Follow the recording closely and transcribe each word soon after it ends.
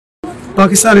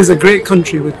Pakistan is a great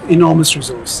country with enormous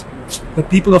resource. The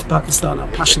people of Pakistan are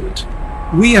passionate.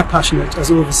 We are passionate as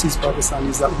overseas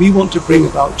Pakistanis that we want to bring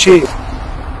about change.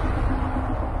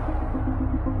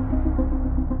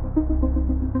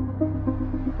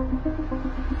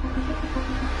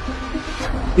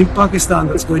 In Pakistan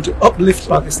that's going to uplift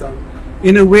Pakistan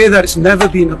in a way that it's never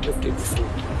been uplifted before.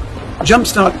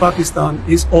 JumpStart Pakistan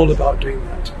is all about doing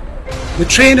that. The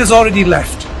train has already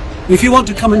left. If you want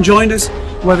to come and join us,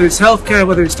 whether it's healthcare,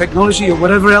 whether it's technology or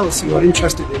whatever else you are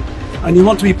interested in, and you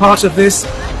want to be part of this,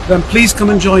 then please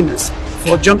come and join us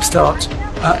for JumpStart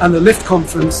and the Lift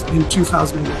conference in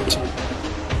 2019.